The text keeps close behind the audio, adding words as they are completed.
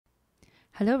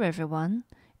Hello everyone.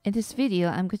 In this video,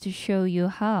 I'm going to show you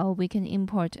how we can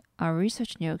import our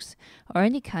research notes or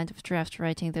any kind of draft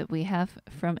writing that we have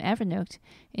from Evernote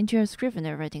into our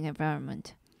Scrivener writing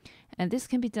environment. And this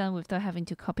can be done without having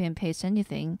to copy and paste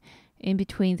anything in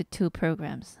between the two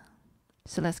programs.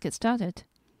 So let's get started.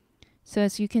 So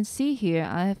as you can see here,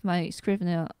 I have my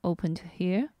Scrivener opened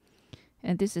here.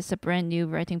 And this is a brand new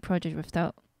writing project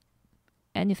without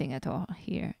anything at all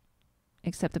here,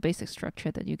 except the basic structure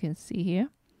that you can see here.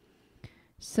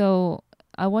 So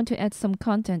I want to add some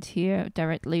content here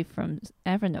directly from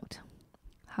Evernote.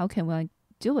 How can I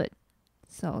do it?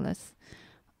 So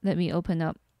let me open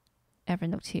up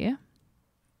Evernote here.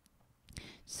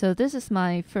 So this is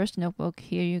my first notebook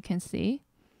here, you can see.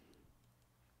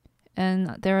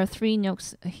 And there are 3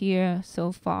 notes here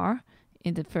so far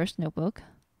in the first notebook.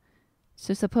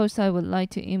 So suppose I would like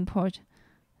to import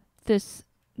this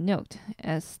note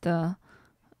as the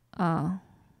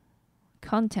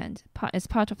content, as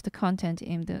part of the content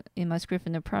in my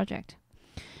Scrivener project.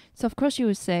 So of course you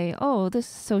would say, oh, this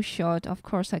is so short, of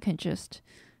course I can just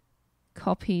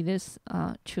copy this,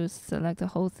 select the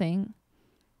whole thing,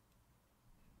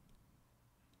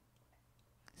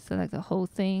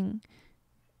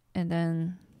 and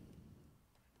then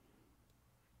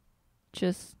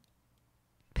just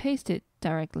paste it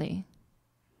directly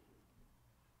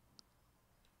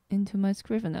into my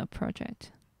Scrivener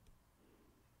project.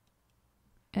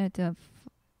 Add a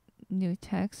new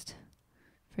text,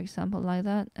 for example, like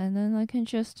that, and then I can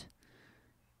just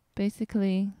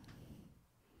basically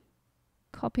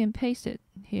copy and paste it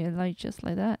here, just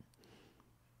like that.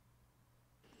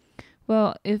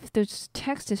 Well, if the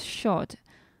text is short,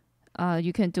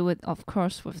 you can do it, of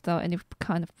course, without any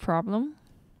kind of problem.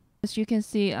 As you can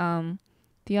see,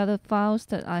 the other files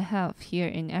that I have here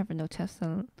in Evernote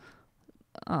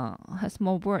has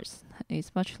more words.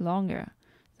 It's much longer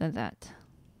than that.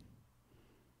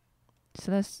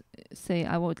 So let's say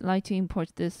I would like to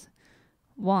import this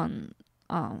one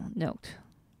note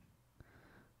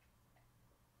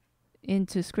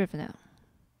into Scrivener.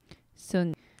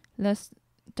 So let's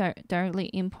directly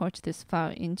import this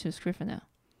file into Scrivener.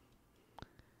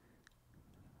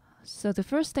 So the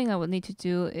first thing I would need to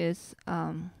do is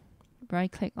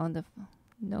right-click on the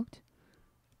note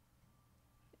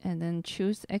and then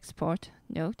choose Export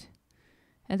Note.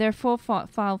 And there are 4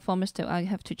 file formats that I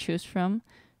have to choose from.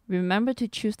 Remember to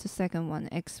choose the second one,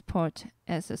 export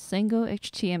as a single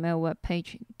HTML web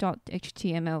page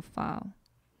 .html file.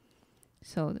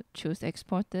 So choose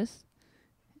export this,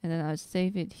 and then I'll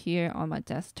save it here on my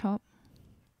desktop.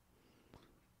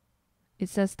 It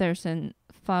says there's a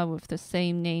file with the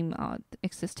same name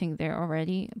existing there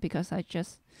already because I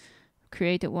just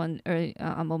created one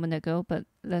a moment ago, but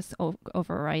let's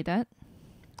override that.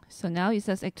 So now it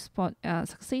says export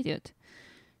succeeded.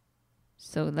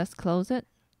 So let's close it.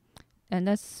 And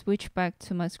let's switch back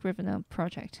to my Scrivener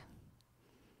project.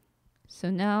 So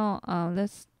now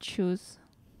let's choose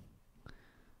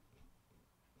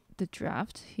the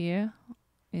draft here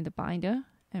in the binder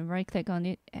and right-click on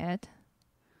it, add.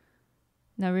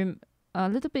 Now a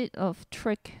little bit of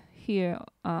trick here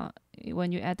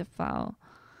when you add the file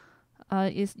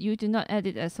is you do not add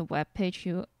it as a web page.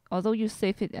 Although you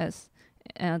save it as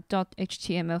a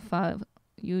 .html file,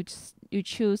 you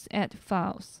choose add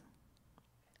files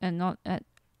and not add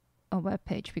a web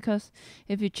page, because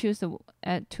if you choose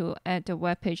add the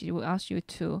web page, it will ask you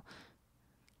to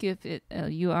give it a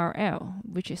URL,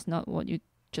 which is not what you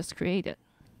just created.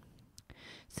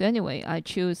 So anyway, I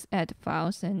choose add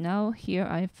files, and now here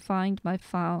I find my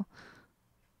file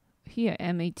here,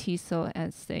 matso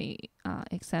as a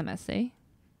XMSA,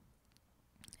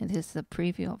 and this is a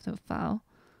preview of the file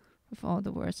with all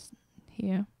the words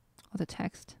here, all the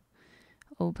text.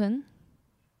 Open.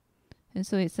 And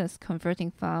so it says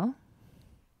converting file.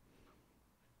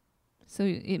 So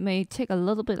it may take a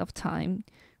little bit of time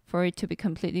for it to be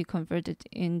completely converted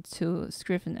into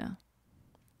Scrivener.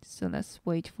 So let's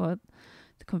wait for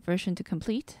the conversion to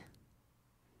complete.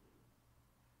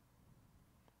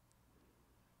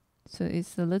 So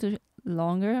it's a little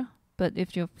longer, but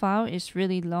if your file is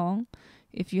really long,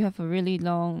 if you have a really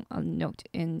long note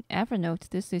in Evernote,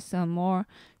 this is a more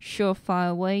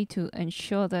surefire way to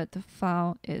ensure that the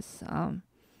file is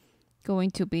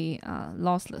going to be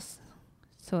lossless.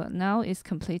 So now it's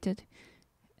completed.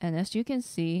 And as you can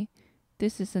see,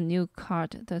 this is a new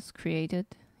card that's created,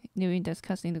 new index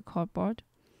in the cardboard.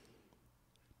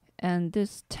 And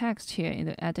this text here in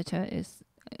the editor is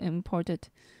imported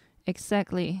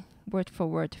exactly word for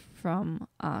word from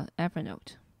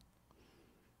Evernote.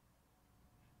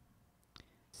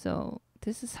 So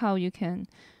this is how you can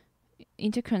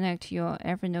interconnect your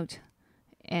Evernote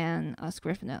and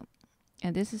Scrivener.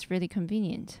 And this is really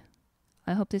convenient.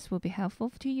 I hope this will be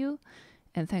helpful to you.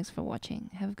 And thanks for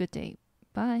watching. Have a good day.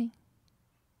 Bye.